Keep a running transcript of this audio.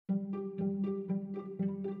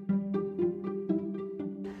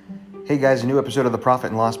Hey guys, a new episode of the Profit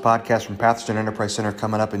and Loss podcast from Pathstone Enterprise Center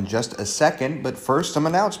coming up in just a second, but first some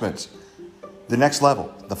announcements. The next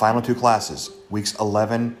level, the final two classes, weeks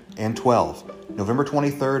 11 and 12, November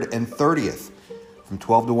 23rd and 30th from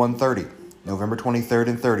 12 to 1:30. November 23rd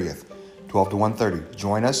and 30th, 12 to 1:30.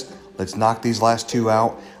 Join us. Let's knock these last two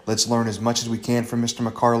out. Let's learn as much as we can from Mr.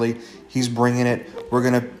 McCarley. He's bringing it. We're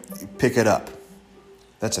going to pick it up.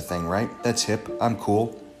 That's a thing, right? That's hip. I'm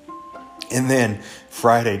cool. And then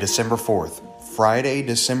Friday, December 4th,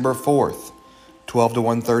 12 to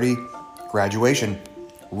 1:30, graduation.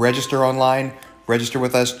 Register online, register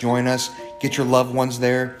with us, join us, get your loved ones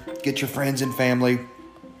there, get your friends and family,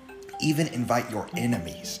 even invite your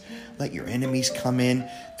enemies. Let your enemies come in.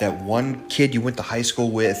 That one kid you went to high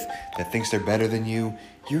school with that thinks they're better than you.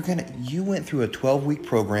 You went through a 12-week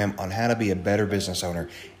program on how to be a better business owner.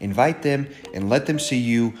 Invite them and let them see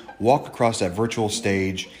you walk across that virtual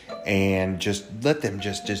stage and just let them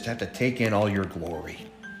just have to take in all your glory.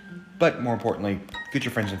 But more importantly, get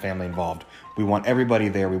your friends and family involved. We want everybody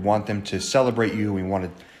there. We want them to celebrate you. We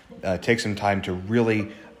want to take some time to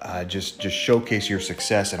really just showcase your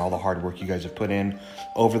success and all the hard work you guys have put in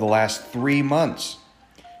over the last 3 months.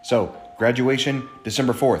 So graduation,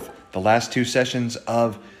 December 4th. The last two sessions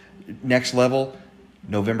of next level,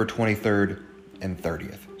 November 23rd and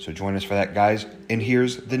 30th. So join us for that, guys. And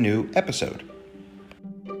here's the new episode.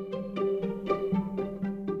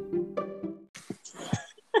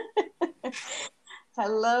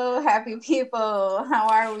 Hello, happy people. How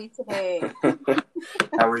are we today?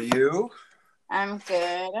 How are you? I'm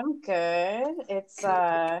good. It's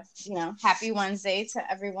happy Wednesday to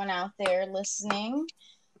everyone out there listening.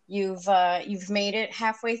 You've made it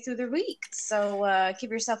halfway through the week, so give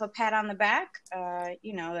yourself a pat on the back.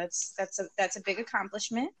 That's a big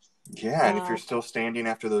accomplishment. Yeah, and if you're still standing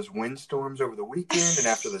after those windstorms over the weekend and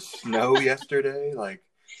after the snow yesterday,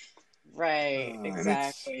 right,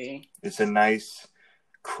 exactly. It's a nice,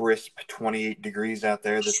 crisp 28 degrees out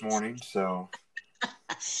there this morning, so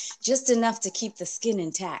just enough to keep the skin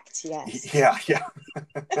intact. Yes. Yeah.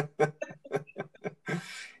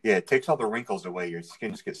 Yeah, it takes all the wrinkles away. Your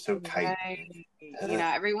skin just gets so tight. Right.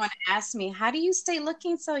 Everyone asks me, how do you stay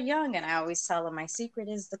looking so young? And I always tell them my secret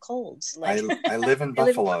is the cold. I live in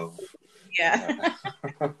Buffalo. Yeah.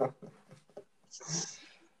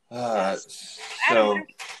 So,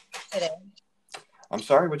 today. I'm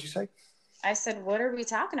sorry, what'd you say? I said, what are we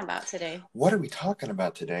talking about today? What are we talking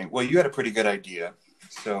about today? Well, you had a pretty good idea.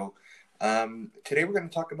 So, today we're going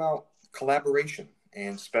to talk about collaboration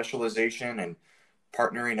and specialization and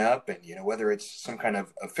partnering up, and whether it's some kind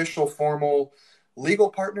of official, formal, legal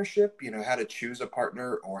partnership, how to choose a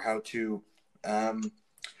partner, or how to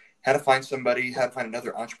find somebody, how to find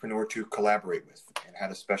another entrepreneur to collaborate with, and how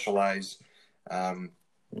to specialize.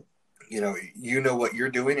 You know what you're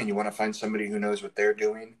doing, and you want to find somebody who knows what they're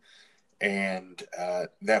doing, and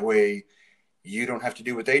that way you don't have to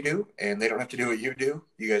do what they do, and they don't have to do what you do.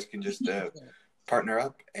 You guys can just partner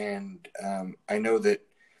up, and I know that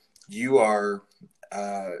you are.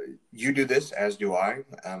 You do this, as do I.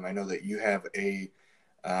 I know that you have a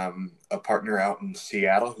partner out in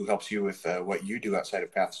Seattle who helps you with what you do outside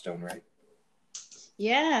of Pathstone, right?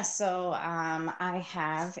 Yeah, so I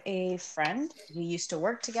have a friend. We used to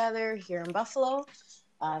work together here in Buffalo.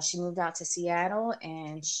 She moved out to Seattle,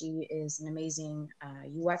 and she is an amazing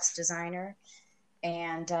UX designer.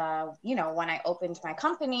 And, when I opened my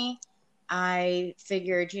company, I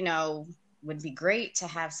figured, would be great to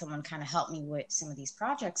have someone kind of help me with some of these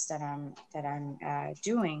projects that I'm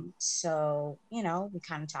doing. So, we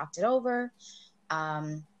kind of talked it over.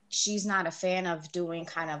 She's not a fan of doing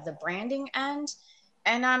kind of the branding end,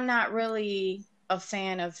 and I'm not really a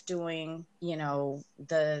fan of doing,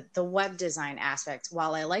 the web design aspect.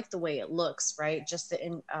 While I like the way it looks, right? Just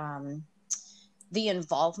the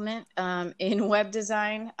involvement in web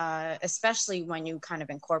design, especially when you kind of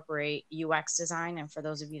incorporate UX design. And for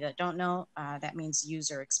those of you that don't know, that means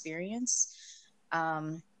user experience.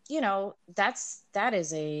 That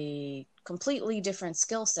is a completely different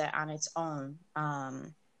skill set on its own,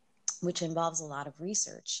 which involves a lot of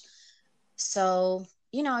research. So,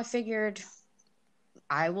 I figured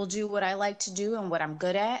I will do what I like to do and what I'm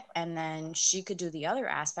good at, and then she could do the other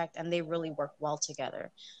aspect, and they really work well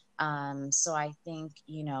together. So I think,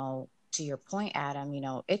 to your point, Adam,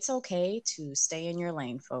 it's okay to stay in your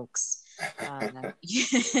lane, folks.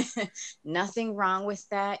 Nothing wrong with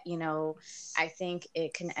that. I think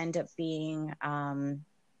it can end up being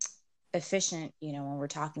efficient, when we're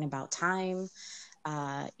talking about time.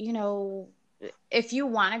 if you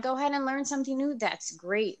want to go ahead and learn something new, that's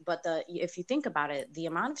great. But if you think about it, the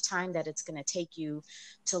amount of time that it's going to take you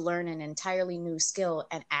to learn an entirely new skill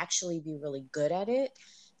and actually be really good at it,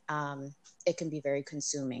 it can be very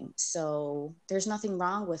consuming. So there's nothing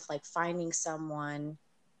wrong with like finding someone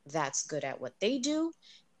that's good at what they do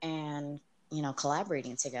and,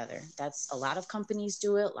 collaborating together. That's a lot of companies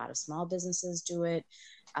do it. A lot of small businesses do it.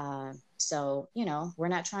 So, we're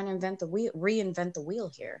not trying to reinvent the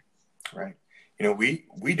wheel here. Right.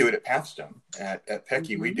 We do it at Pathstone. At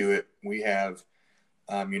Pecky, we do it. We have,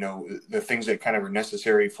 the things that kind of are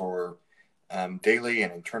necessary for daily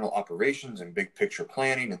and internal operations and big picture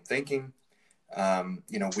planning and thinking.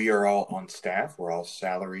 We are all on staff. We're all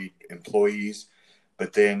salaried employees.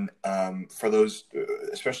 But then for those,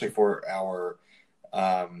 especially for our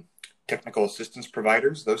technical assistance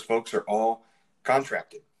providers, those folks are all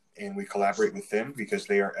contracted. And we collaborate with them because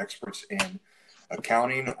they are experts in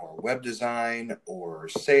accounting or web design or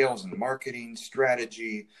sales and marketing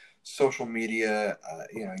strategy, social media.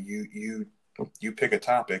 You pick a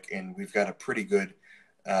topic, and we've got a pretty good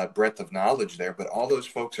breadth of knowledge there. But all those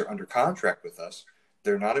folks are under contract with us.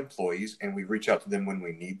 They're not employees, and we reach out to them when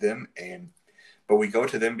we need them. But we go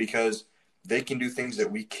to them because they can do things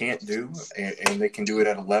that we can't do, and they can do it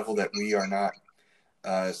at a level that we are not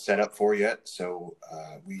set up for yet. So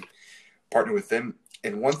we partner with them.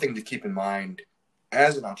 And one thing to keep in mind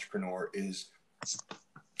as an entrepreneur is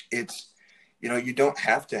you don't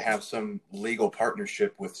have to have some legal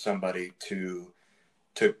partnership with somebody to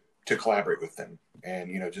collaborate with them.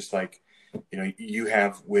 And, just like, you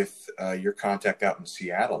have with your contact out in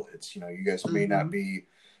Seattle, it's, you guys may not be,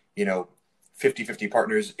 50-50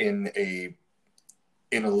 partners in a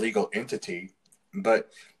legal entity,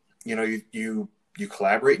 but, you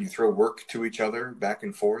collaborate and you throw work to each other back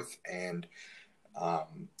and forth. And, so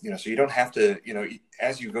you don't have to,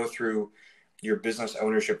 as you go through your business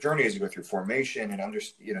ownership journey, as you go through formation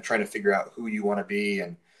and trying to figure out who you want to be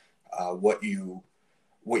and what you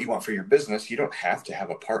want for your business, you don't have to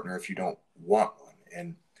have a partner if you don't want one.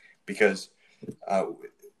 And because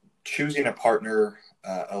choosing a partner,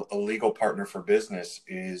 a legal partner for business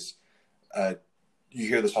is, you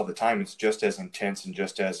hear this all the time. It's just as intense and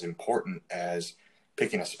just as important as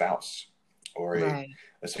picking a spouse or a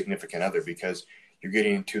significant other, because you're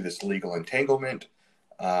getting into this legal entanglement.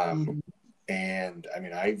 And I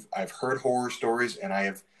mean, I've heard horror stories, and I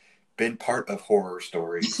have been part of horror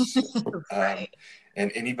stories.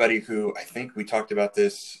 And anybody who, I think we talked about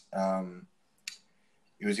this,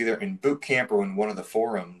 it was either in boot camp or in one of the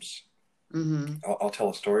forums. I'll tell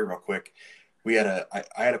a story real quick. I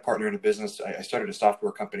had a partner in a business. I started a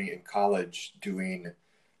software company in college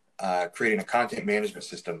creating a content management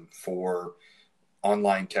system for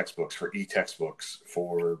online textbooks, for e-textbooks,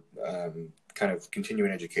 for kind of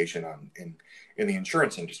continuing education in the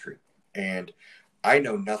insurance industry. And I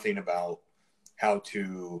know nothing about how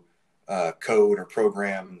to code or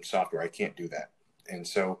program software. I can't do that. And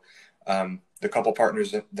so the couple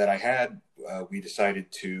partners that I had, we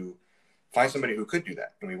decided to find somebody who could do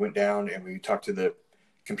that. And we went down and we talked to the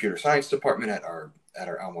computer science department at our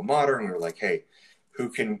alma mater, and we were like, hey, who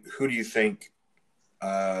do you think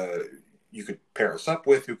you could pair us up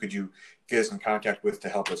with? Who could you get us in contact with to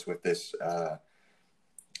help us with this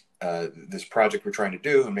this project we're trying to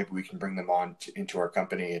do? And maybe we can bring them on into our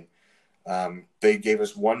company. And they gave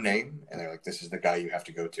us one name, and they're like, this is the guy you have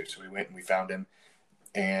to go to. So we went and we found him,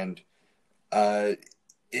 and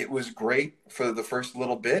it was great for the first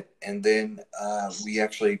little bit. And then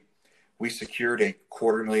we secured a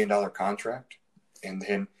 $250,000 contract. And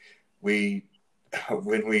then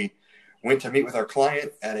when we went to meet with our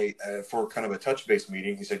client for kind of a touch base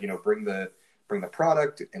meeting, he said, bring the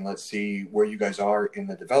product and let's see where you guys are in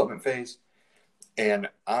the development phase. And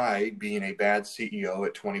I, being a bad CEO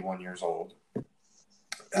at 21 years old,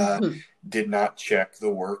 did not check the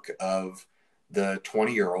work of the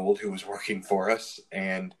 20-year-old who was working for us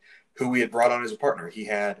and who we had brought on as a partner. He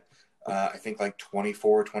had, I think, like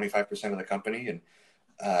 25% of the company.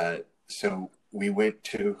 And so we went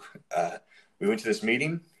to this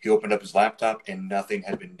meeting. He opened up his laptop, and nothing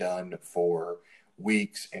had been done for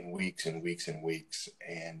weeks and weeks and weeks and weeks.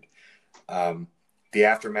 And the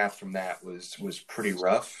aftermath from that was pretty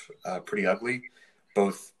rough, pretty ugly,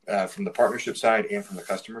 both from the partnership side and from the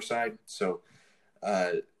customer side. So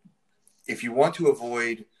if you want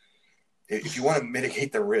to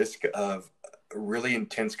mitigate the risk of really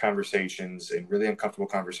intense conversations and really uncomfortable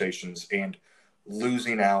conversations and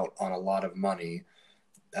losing out on a lot of money,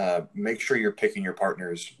 make sure you're picking your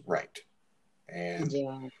partners right. And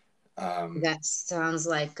that sounds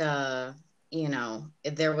like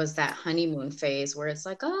there was that honeymoon phase where it's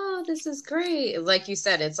like, oh, this is great. Like you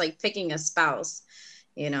said, it's like picking a spouse.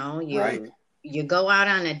 Right. You go out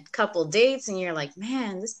on a couple dates and you're like,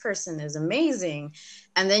 man, this person is amazing.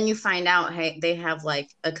 And then you find out, hey, they have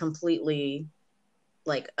like a completely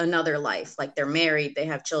like another life. Like they're married, they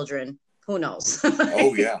have children. Who knows?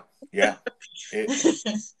 Oh yeah. Yeah. It,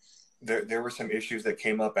 there were some issues that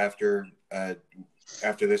came up after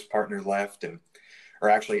this partner left, or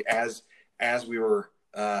actually as we were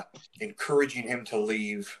encouraging him to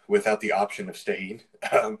leave without the option of staying.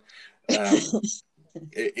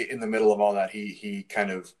 In the middle of all that, he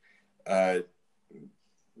kind of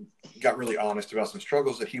got really honest about some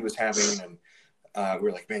struggles that he was having, and we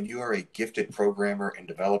were like, man, you are a gifted programmer and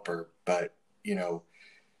developer, but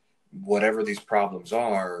whatever these problems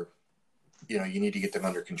are, you need to get them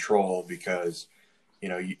under control, because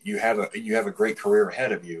you have a great career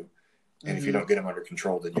ahead of you, and if you don't get them under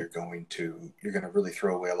control, then you're going to really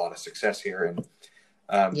throw away a lot of success here. And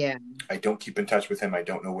yeah, I don't keep in touch with him. I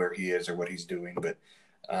don't know where he is or what he's doing, but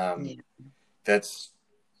that's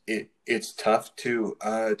it. It's tough to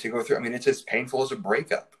go through. I mean, it's as painful as a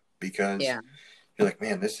breakup, because you're like,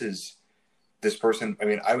 man, this person. I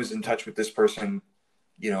mean, I was in touch with this person,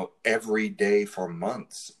 every day for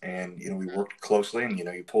months, and we worked closely, and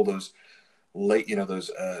you pull those late,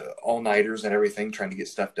 those all-nighters and everything, trying to get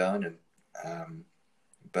stuff done, and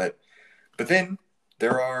but then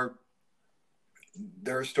there are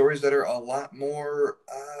stories that are a lot more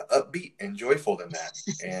upbeat and joyful than that.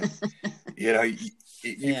 And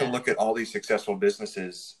you can look at all these successful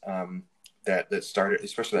businesses that started,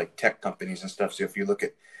 especially like tech companies and stuff. So if you look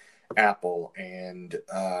at Apple and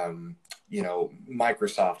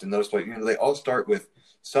Microsoft and those places, they all start with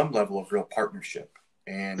some level of real partnership.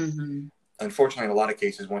 And unfortunately, in a lot of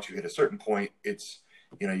cases, once you hit a certain point, it's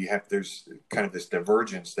there's kind of this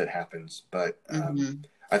divergence that happens. But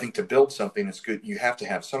I think to build something that's good, you have to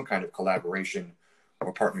have some kind of collaboration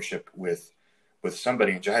or partnership with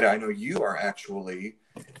somebody. And Yahaira, I know you are actually,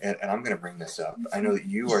 and I'm going to bring this up, I know that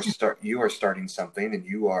you are starting something, and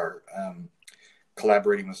you are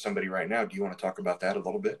collaborating with somebody right now. Do you want to talk about that a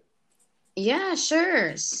little bit? Yeah,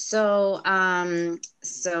 sure. So I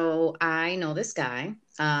know this guy.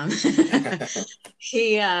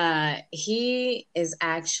 He is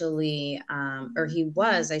actually, or he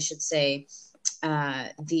was, I should say,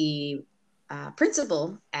 the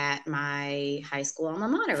principal at my high school alma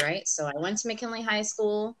mater, right? So I went to McKinley High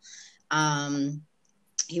School.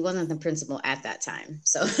 He wasn't the principal at that time.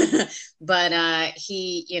 So, but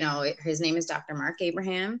his name is Dr. Mark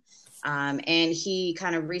Abraham. And he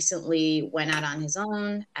kind of recently went out on his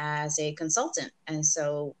own as a consultant. And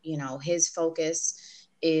so, his focus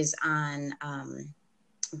is on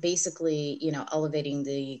basically, elevating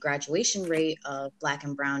the graduation rate of Black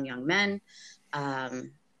and Brown young men.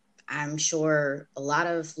 I'm sure a lot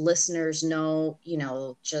of listeners know,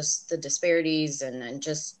 just the disparities and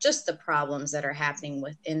just the problems that are happening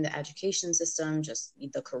within the education system, just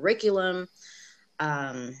the curriculum.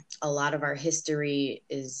 A lot of our history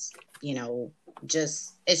is,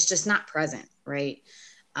 it's just not present, right?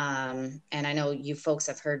 And I know you folks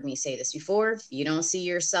have heard me say this before. If you don't see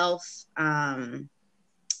yourself in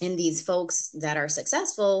these folks that are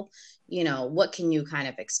successful, what can you kind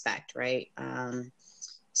of expect, right?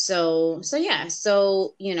 So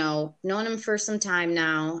known him for some time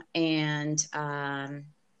now, and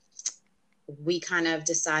we kind of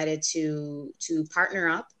decided to partner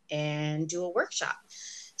up and do a workshop.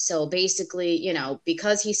 So basically,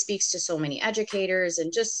 because he speaks to so many educators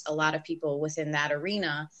and just a lot of people within that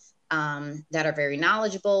arena that are very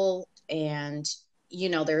knowledgeable, and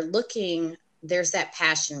there's that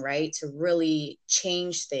passion, right, to really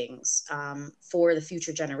change things for the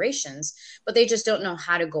future generations, but they just don't know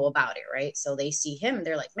how to go about it, right? So they see him and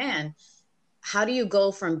they're like, man, how do you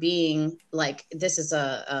go from being like, this is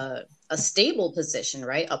a stable position,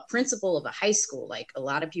 right? A principal of a high school. Like a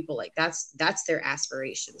lot of people, like that's their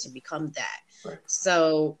aspiration, to become that. Right.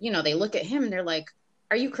 So, they look at him and they're like,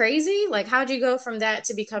 are you crazy? Like, how'd you go from that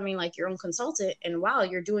to becoming like your own consultant? And wow,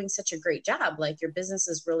 you're doing such a great job. Like your business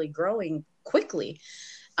is really growing quickly.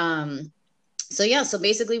 So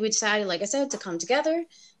basically we decided, like I said, to come together.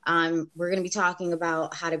 We're going to be talking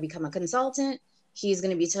about how to become a consultant. He's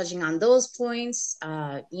going to be touching on those points,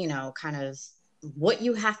 kind of what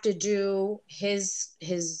you have to do, his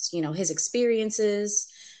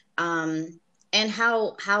experiences, and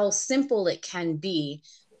how simple it can be,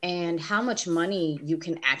 and how much money you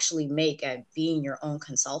can actually make at being your own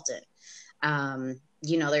consultant.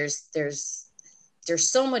 There's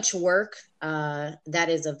so much work that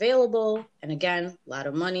is available, and again, a lot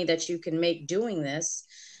of money that you can make doing this.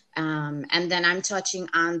 And then I'm touching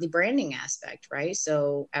on the branding aspect, right?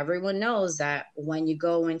 So everyone knows that when you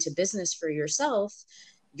go into business for yourself,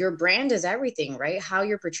 your brand is everything, right? How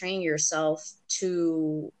you're portraying yourself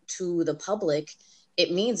to the public,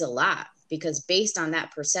 it means a lot, because based on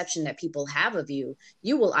that perception that people have of you,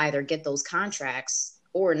 you will either get those contracts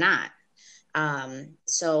or not.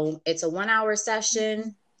 So it's a 1 hour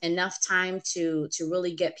session, enough time to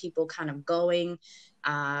really get people kind of going,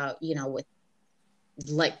 with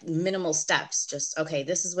like minimal steps. Just, okay,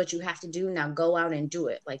 this is what you have to do. Now go out and do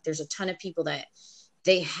it. Like, there's a ton of people that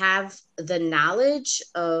they have the knowledge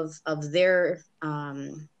of their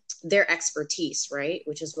expertise, right?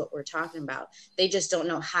 Which is what we're talking about. They just don't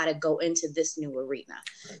know how to go into this new arena.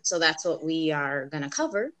 Right. So that's what we are going to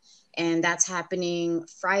cover. And that's happening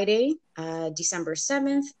Friday, December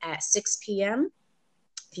 7th at 6 p.m.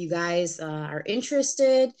 If you guys are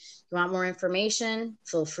interested, you want more information,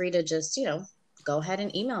 feel free to just, go ahead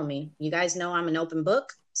and email me. You guys know I'm an open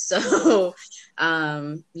book. So,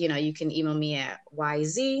 you can email me at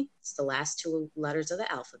YZ. It's the last two letters of the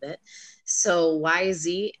alphabet. So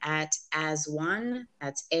YZ at as1,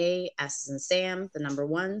 that's A, S as in Sam, the number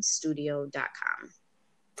 1, studio.com.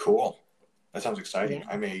 Cool. That sounds exciting.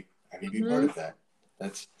 Yeah. I may be part of that.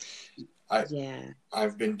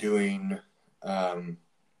 I've been doing, I've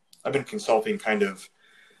been consulting kind of,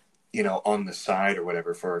 on the side or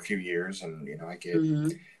whatever for a few years. And,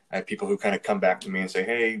 I have people who kind of come back to me and say,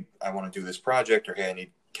 hey, I want to do this project, or, hey, I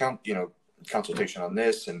need consultation on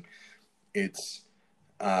this. And it's,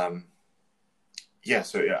 I'm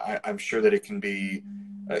sure that it can be,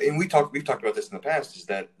 and we've talked about this in the past, is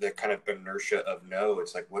that the kind of inertia of no,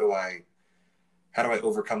 it's like, how do I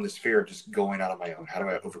overcome this fear of just going out on my own? How do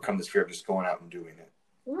I overcome this fear of just going out and doing it?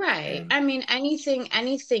 Right. I mean,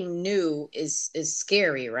 anything new is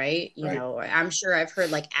scary, right? I'm sure I've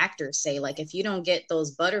heard like actors say, like, if you don't get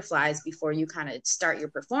those butterflies before you kind of start your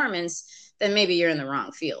performance, then maybe you're in the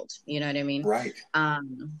wrong field. You know what I mean? Right.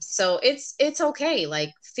 So it's okay.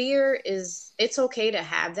 Like, fear it's okay to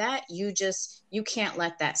have that. You can't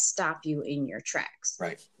let that stop you in your tracks.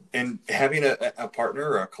 Right. And having a partner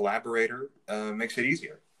or a collaborator makes it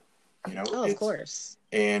easier. Of course.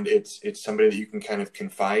 And it's somebody that you can kind of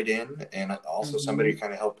confide in, and also somebody to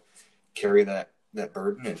kind of help carry that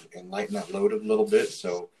burden and lighten that load a little bit.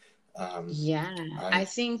 So, I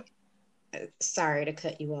think, sorry to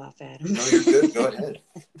cut you off, Adam. No, you're good. Go ahead.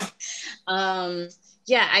 I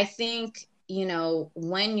think,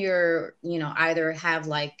 when you're, either have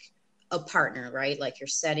like a partner, right? Like, you're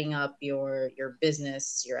setting up your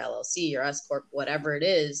business, your LLC, your S Corp, whatever it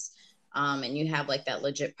is. And you have like that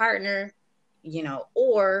legit partner,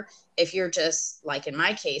 or if you're just like, in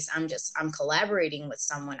my case, I'm collaborating with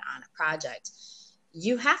someone on a project,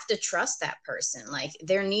 you have to trust that person. Like,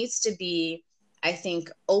 there needs to be, I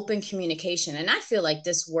think, open communication. And I feel like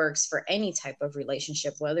this works for any type of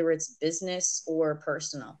relationship, whether it's business or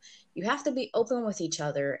personal. You have to be open with each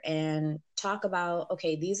other and talk about,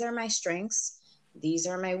 okay, these are my strengths, these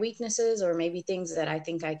are my weaknesses, or maybe things that I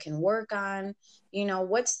think I can work on.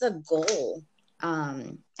 What's the goal?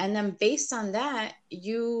 And then based on that,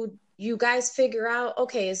 you guys figure out,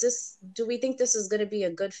 okay, do we think this is going to be a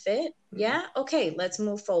good fit? Mm-hmm. Yeah. Okay. Let's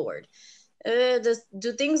move forward.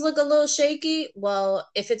 Do things look a little shaky? Well,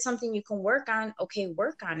 if it's something you can work on, okay,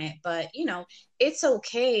 work on it. But it's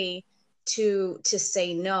okay to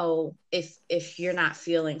say no if you're not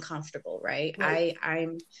feeling comfortable, right?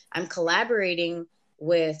 I'm collaborating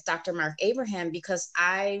with Dr. Mark Abraham because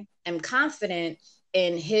I am confident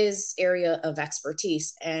in his area of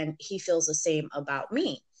expertise, and he feels the same about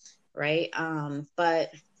me, right?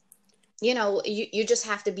 But you just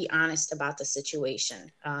have to be honest about the situation,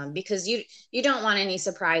 because you don't want any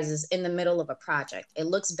surprises in the middle of a project. It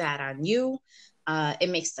looks bad on you. It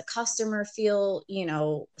makes the customer feel,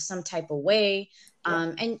 some type of way.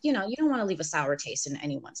 And you don't want to leave a sour taste in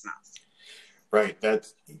anyone's mouth. Right.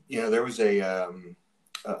 That's, there was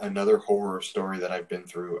another horror story that I've been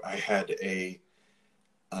through. I had a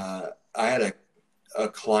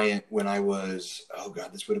client when I was,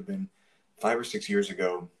 this would have been 5 or 6 years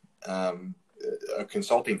ago, a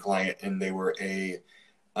consulting client, and they were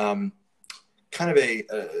like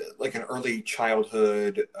an early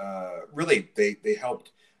childhood, really, they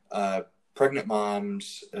helped pregnant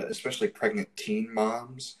moms, especially pregnant teen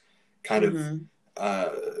moms, kind of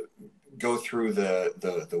go through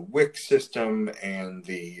the WIC system and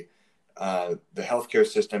the healthcare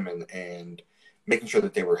system, and making sure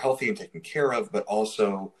that they were healthy and taken care of, but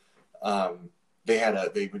also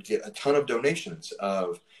they would get a ton of donations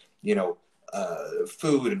of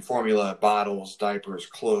food and formula, bottles, diapers,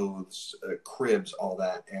 clothes, cribs, all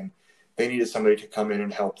that. And they needed somebody to come in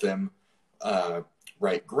and help them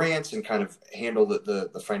write grants and kind of handle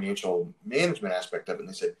the financial management aspect of it. And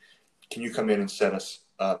they said, can you come in and set us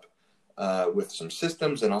up with some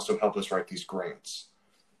systems and also help us write these grants?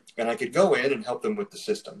 And I could go in and help them with the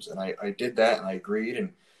systems. And I did that, and I agreed.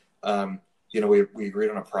 And, we agreed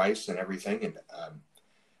on a price and everything. And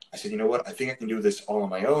I said, you know what? I think I can do this all on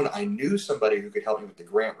my own. I knew somebody who could help me with the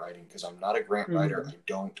grant writing, because I'm not a grant writer.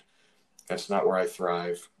 That's not where I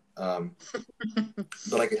thrive.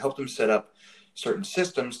 But I could help them set up certain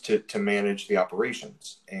systems to manage the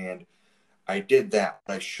operations. And I did that.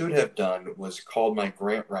 What I should have done was called my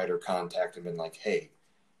grant writer contact and been like, hey,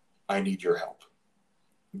 I need your help.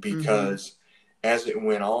 Because as it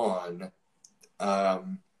went on,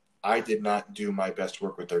 I did not do my best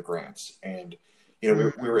work with their grants. And, we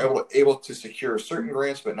were able to secure certain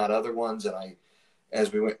grants, but not other ones. And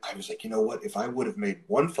as we went, I was like, you know what, if I would have made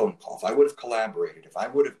one phone call, if I would have collaborated, if I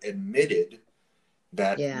would have admitted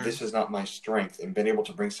that this is not my strength and been able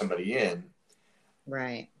to bring somebody in,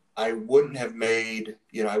 right, I wouldn't have made,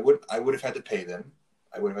 I would have had to pay them.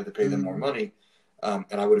 I would have had to pay them more money. And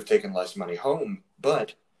I would have taken less money home,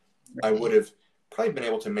 but I would have probably been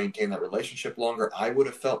able to maintain that relationship longer. I would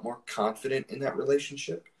have felt more confident in that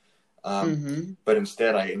relationship. But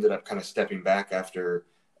instead I ended up kind of stepping back after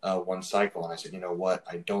one cycle. And I said, you know what,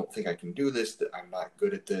 I don't think I can do this. I'm not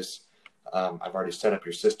good at this. I've already set up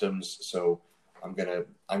your systems. So I'm going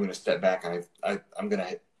to step back, and I'm going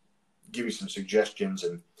to give you some suggestions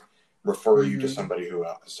and refer you to somebody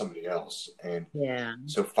else. And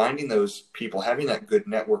so finding those people, having that good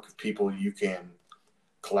network of people you can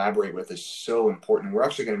collaborate with is so important. We're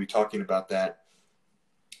actually going to be talking about that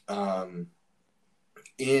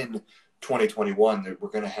in 2021. That we're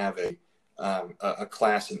going to have a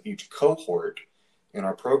class in each cohort in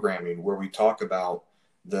our programming where we talk about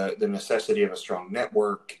the necessity of a strong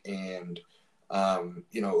network, and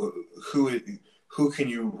who can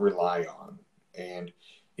you rely on, and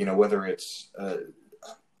whether it's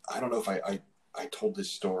I don't know if I told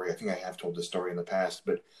this story. I think I have told this story in the past,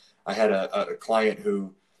 but I had a client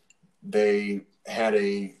who they had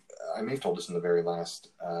I may have told this in the very last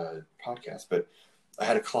podcast, but I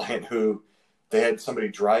had a client who they had somebody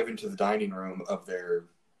drive into the dining room of their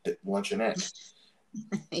luncheonette.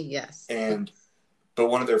 Yes. But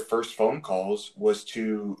one of their first phone calls was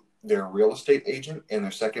to their real estate agent, and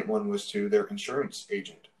their second one was to their insurance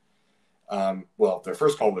agent. Well, their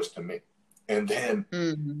first call was to me, and then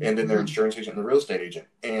their insurance agent and the real estate agent.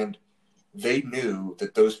 And they knew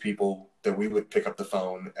that those people, that we would pick up the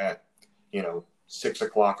phone at, 6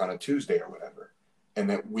 o'clock on a Tuesday or whatever, and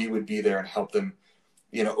that we would be there and help them,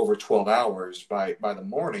 over 12 hours. By the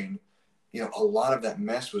morning, a lot of that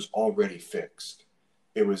mess was already fixed.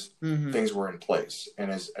 It was, things were in place.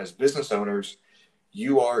 And as business owners,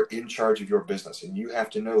 you are in charge of your business, and you have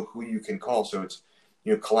to know who you can call. So it's,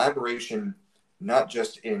 collaboration, not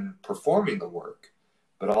just in performing the work,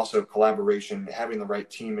 but also collaboration, having the right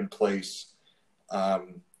team in place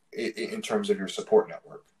in terms of your support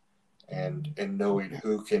network, and knowing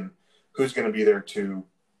who's going to be there to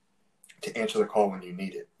answer the call when you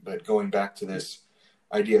need it. But going back to this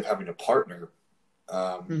idea of having a partner,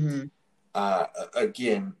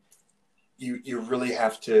 again, you really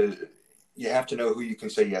have to know who you can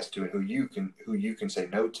say yes to and who you can say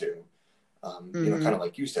no to. Kind of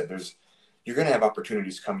like you said, you're going to have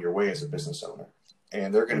opportunities come your way as a business owner,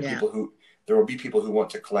 and there will be people who want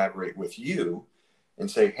to collaborate with you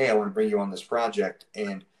and say, hey, I want to bring you on this project.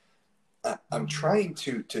 And I'm trying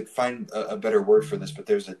to find a better word for this, but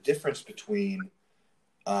there's a difference between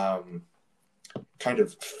kind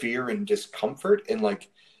of fear and discomfort, and like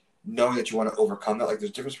knowing that you want to overcome that. Like there's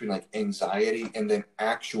a difference between like anxiety and then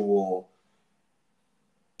actual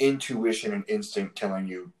intuition and instinct telling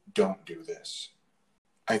you don't do this.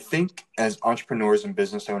 I think as entrepreneurs and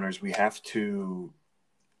business owners, we have to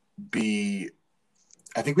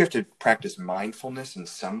practice mindfulness in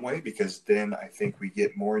some way, because then I think we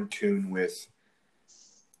get more in tune with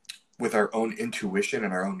our own intuition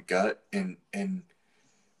and our own gut, and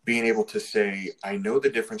being able to say, I know the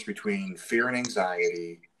difference between fear and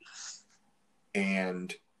anxiety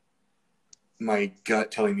and my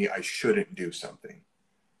gut telling me I shouldn't do something.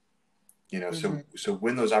 So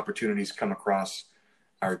when those opportunities come across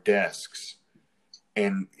our desks,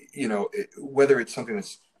 and whether it's something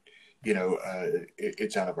that's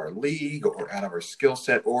it's out of our league or out of our skill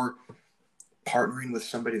set, or partnering with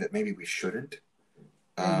somebody that maybe we shouldn't,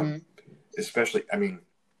 especially,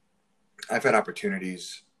 I've had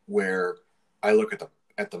opportunities where I look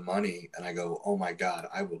at the money and I go, oh my God,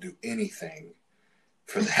 I will do anything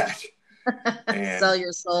for that. Sell And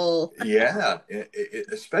your soul. yeah,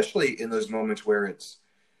 especially in those moments where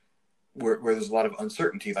where there's a lot of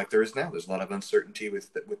uncertainty, like there is now. There's a lot of uncertainty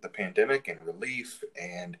with the pandemic and relief,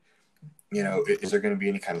 and is there going to be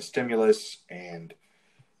any kind of stimulus? And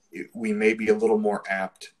we may be a little more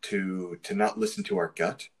apt to not listen to our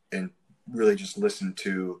gut and really just listen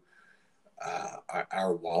to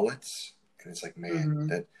our wallets. And it's like, man, Mm-hmm.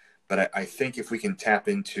 that. But I think if we can tap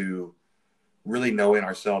into really knowing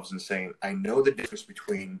ourselves and saying, I know the difference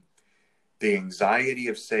between the anxiety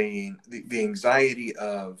of saying, the anxiety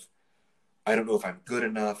of, I don't know if I'm good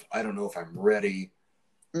enough, I don't know if I'm ready.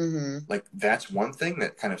 Mm-hmm. Like, that's one thing,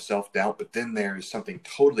 that kind of self doubt. But then there is something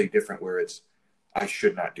totally different where it's, I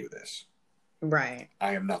should not do this. Right.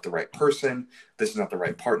 I am not the right person. This is not the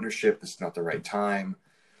right partnership. This is not the right time.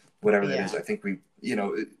 Whatever that is, Yeah. I think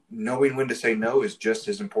knowing when to say no is just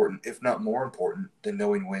as important, if not more important, than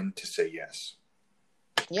knowing when to say yes.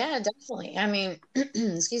 Yeah, definitely. I mean,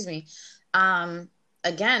 excuse me. Um,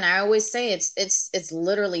 Again, I always say it's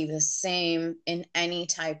literally the same in any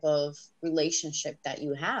type of relationship that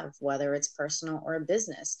you have, whether it's personal or a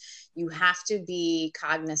business. You have to be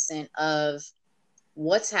cognizant of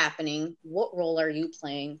what's happening, what role are you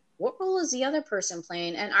playing, what role is the other person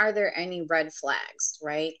playing, and are there any red flags,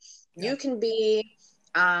 right? Yeah. You can be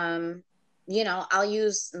um I'll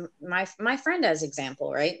use my friend as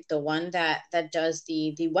example, right? The one that does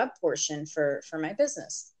the web portion for my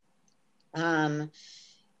business. um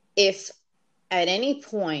if at any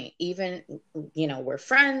point, even, we're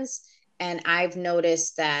friends, and I've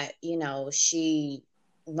noticed that, she,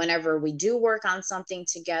 whenever we do work on something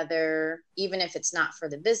together, even if it's not for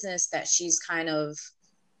the business, that she's kind of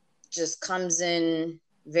just comes in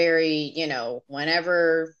very,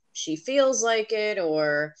 whenever she feels like it,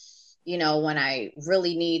 or when I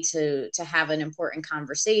really need to have an important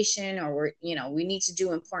conversation, or we need to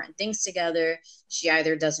do important things together, she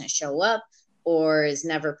either doesn't show up or is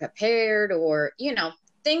never prepared, or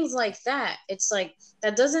things like that. It's like,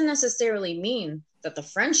 that doesn't necessarily mean that the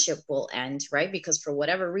friendship will end, right? Because for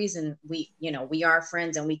whatever reason, we are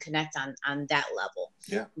friends and we connect on that level.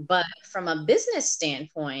 Yeah. But from a business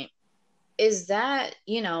standpoint, is that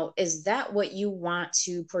what you want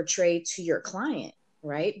to portray to your client,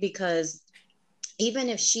 right? Because even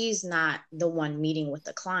if she's not the one meeting with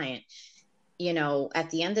the client,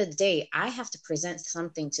 at the end of the day, I have to present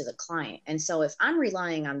something to the client. And so if I'm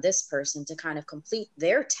relying on this person to kind of complete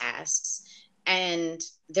their tasks, and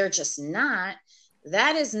they're just not,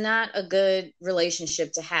 that is not a good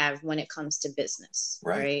relationship to have when it comes to business,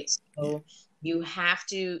 Right. right? Yeah. So you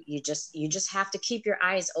just have to keep your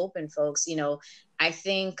eyes open, folks. I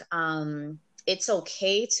think it's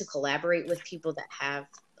okay to collaborate with people that have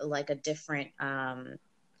like a different,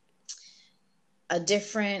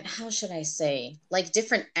 how should I say, like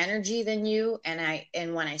different energy than you.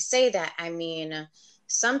 And when I say that, I mean,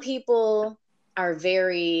 some people are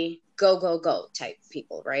very go go go type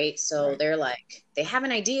people, right? So Right. they're like, they have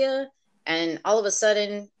an idea, and all of a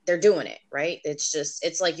sudden they're doing it, right?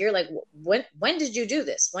 It's like, you're like, when did you do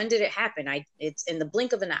this? When did it happen? It's in the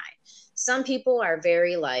blink of an eye. Some people are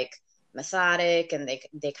very like methodic, and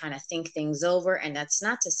they kind of think things over, and that's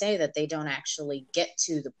not to say that they don't actually get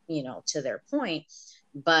to to their point,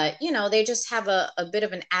 but they just have a bit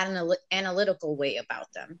of an analytical way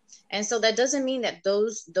about them. And so that doesn't mean that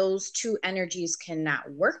those two energies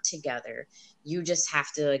cannot work together. You just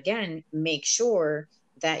have to, again, make sure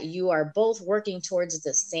that you are both working towards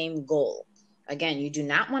the same goal. Again, you do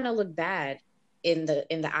not want to look bad in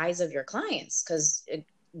the eyes of your clients, because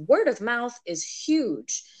word of mouth is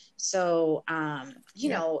huge. So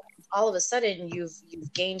Yeah. all of a sudden you've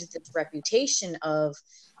gained this reputation of,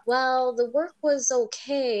 well, the work was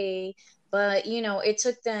okay, but it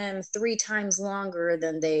took them 3 times longer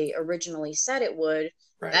than they originally said it would.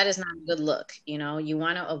 Right. That is not a good look. You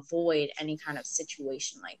want to avoid any kind of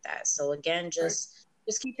situation like that. So again, Right.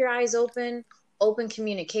 just keep your eyes open, open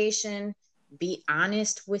communication, be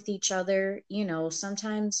honest with each other.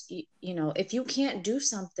 Sometimes if you can't do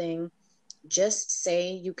something, just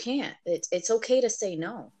say you can't. It's okay to say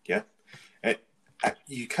no. Yeah. And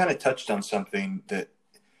you kind of touched on something that,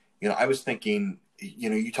 I was thinking,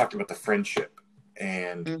 you talked about the friendship.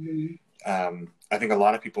 And Mm-hmm. I think a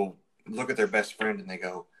lot of people look at their best friend and they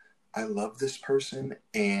go, I love this person.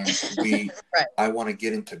 And Right. I want to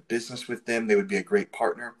get into business with them. They would be a great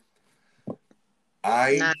partner.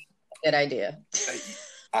 I, Not a good idea.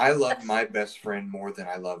 I love my best friend more than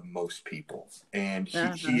I love most people. And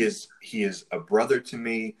Uh-huh. he is a brother to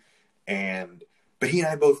me. And, but he and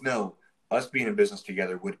I both know us being in business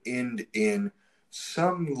together would end in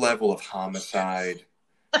some level of homicide,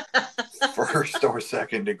 first or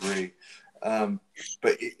second degree.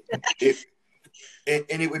 But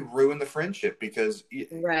it would ruin the friendship because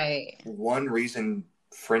Right. one reason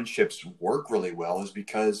friendships work really well is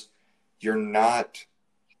because you're not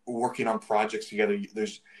working on projects together.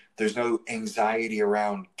 There's no anxiety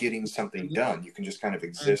around getting something done. You can just kind of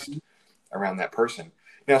exist around that person.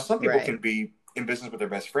 Now, some people Right. can be in business with their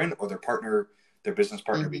best friend, or their business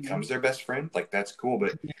partner becomes their best friend. Like, that's cool,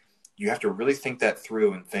 but you have to really think that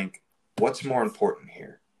through and think, what's more important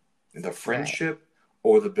here, the Right. friendship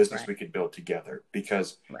or the business Right. we could build together?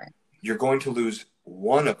 Because Right. you're going to lose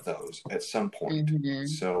one of those at some point.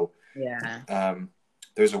 So Yeah.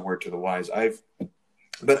 there's a word to the wise.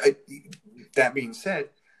 That being said,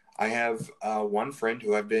 I have one friend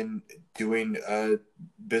who I've been doing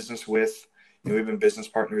business with. We've been business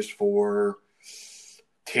partners for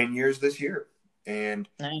 10 years this year. And,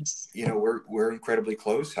 Nice. we're incredibly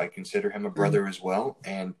close. I consider him a brother as well.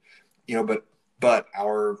 And, but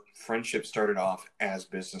our friendship started off as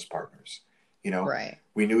business partners. Right.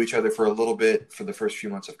 We knew each other for a little bit for the first few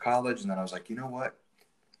months of college. And then I was like, you know what?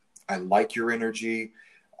 I like your energy.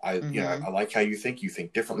 I like how you think. You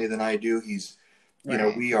think differently than I do.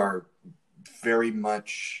 Right. We are very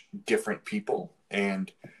much different people,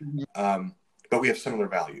 and but we have similar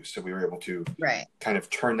values. So we were able to Right. kind of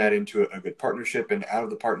turn that into a good partnership. And out of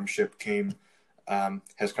the partnership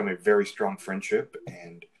has come a very strong friendship.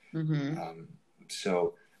 And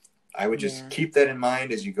so I would just keep that in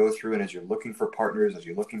mind as you go through, and as you're looking for partners, as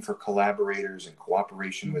you're looking for collaborators and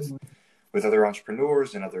cooperation with other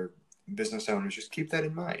entrepreneurs and other business owners. Just keep that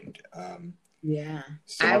in mind. Yeah.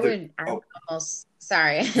 I would almost,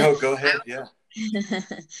 sorry. No, go ahead. Yeah.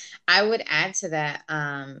 I would add to that,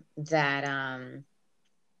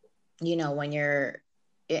 when you're,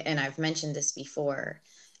 and I've mentioned this before,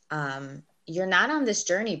 you're not on this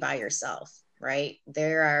journey by yourself, right?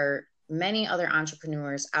 There are many other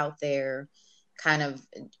entrepreneurs out there kind of,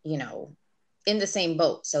 in the same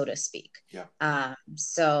boat, so to speak. Yeah.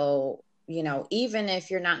 So, even if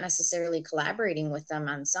you're not necessarily collaborating with them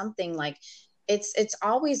on something, like it's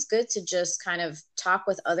always good to just kind of talk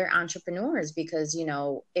with other entrepreneurs, because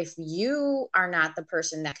if you are not the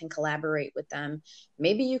person that can collaborate with them,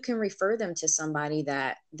 maybe you can refer them to somebody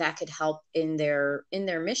that could help in their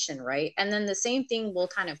mission, right? And then the same thing will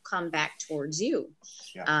kind of come back towards you.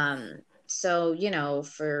 Yeah. So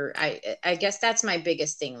I guess that's my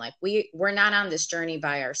biggest thing. Like we're not on this journey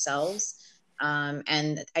by ourselves.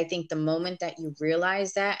 And I think the moment that you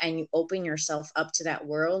realize that and you open yourself up to that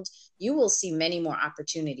world, you will see many more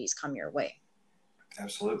opportunities come your way.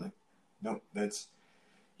 Absolutely. No,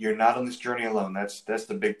 you're not on this journey alone. That's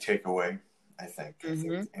the big takeaway, I think.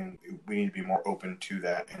 And we need to be more open to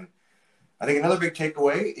that. And I think another big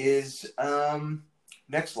takeaway is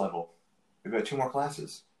next level. We've got 2 more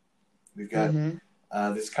classes. We've got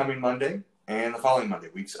this coming Monday and the following Monday,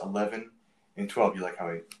 weeks 11 and 12. You like how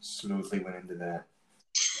I smoothly went into that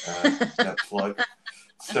that plug.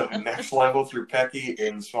 So next level through Pecky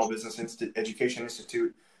and Small Business Education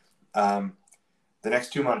Institute, the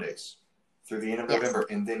next 2 Mondays through the end of November.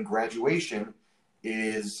 And then graduation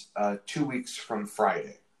is 2 weeks from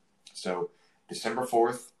Friday. So December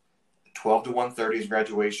 4th, 12 to 1:30 is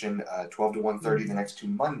graduation. 12 to 1:30 the next 2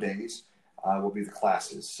 Mondays will be the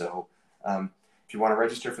classes. So if you want to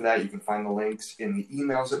register for that, you can find the links in the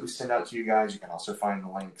emails that we send out to you guys. You can also find the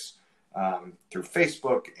links through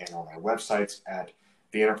Facebook and on our websites at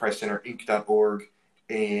theenterprisecenterinc.org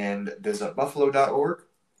and bizupbuffalo.org.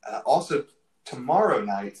 Also, tomorrow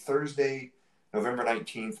night, Thursday, November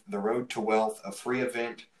 19th, The Road to Wealth, a free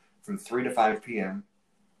event from 3 to 5 p.m.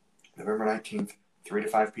 November 19th, 3 to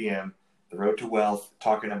 5 p.m., The Road to Wealth,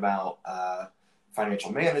 talking about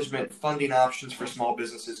financial management, funding options for small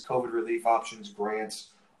businesses, COVID relief options, grants,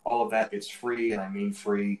 all of that. It's free, and I mean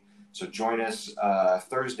free. So join us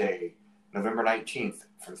Thursday, November 19th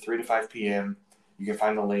from 3 to 5 p.m. You can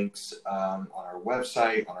find the links on our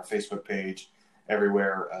website, on our Facebook page,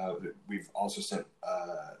 everywhere. We've also sent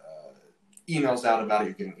emails out about it.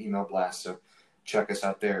 You get an email blast, so check us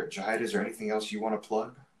out there. Yahaira, is there anything else you want to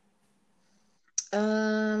plug?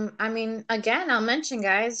 I mean, again, I'll mention,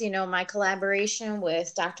 guys, my collaboration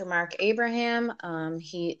with Dr. Mark Abraham.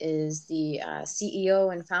 He is the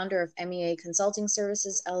CEO and founder of MEA Consulting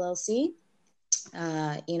Services, LLC.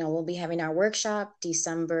 We'll be having our workshop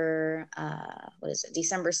December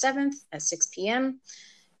 7th at 6 p.m.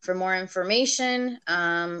 For more information,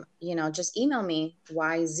 just email me,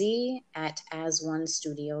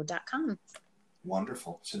 yz@asonestudio.com.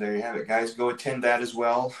 Wonderful. So there you have it, guys. Go attend that as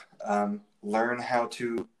well. Learn how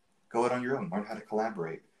to go it on your own. Learn how to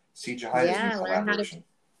collaborate. See Yahaira's new collaboration.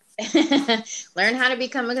 Learn how to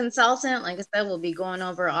become a consultant. Like I said, we'll be going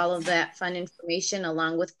over all of that fun information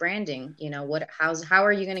along with branding. How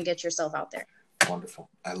are you going to get yourself out there? Wonderful.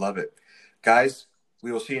 I love it. Guys,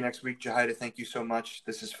 we will see you next week. Yahaira, thank you so much.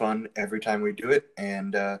 This is fun every time we do it.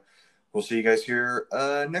 And we'll see you guys here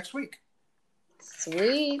next week.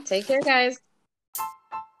 Sweet. Take care, guys.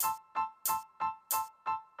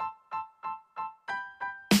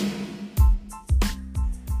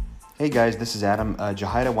 Hey guys, this is Adam.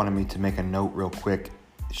 Yahaira wanted me to make a note real quick.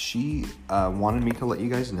 She wanted me to let you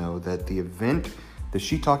guys know that the event that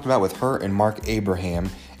she talked about with her and Mark Abraham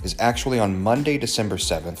is actually on Monday, December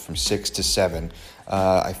 7th from 6 to 7.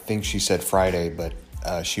 I think she said Friday, but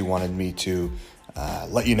she wanted me to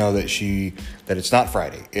let you know that it's not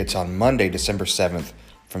Friday. It's on Monday, December 7th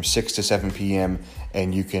from 6 to 7 p.m.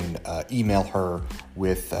 And you can email her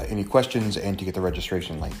with any questions and to get the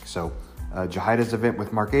registration link. So Yahaira's event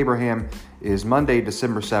with Mark Abraham is Monday,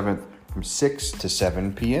 December 7th from 6 to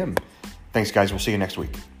 7 p.m. Thanks, guys. We'll see you next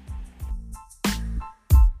week.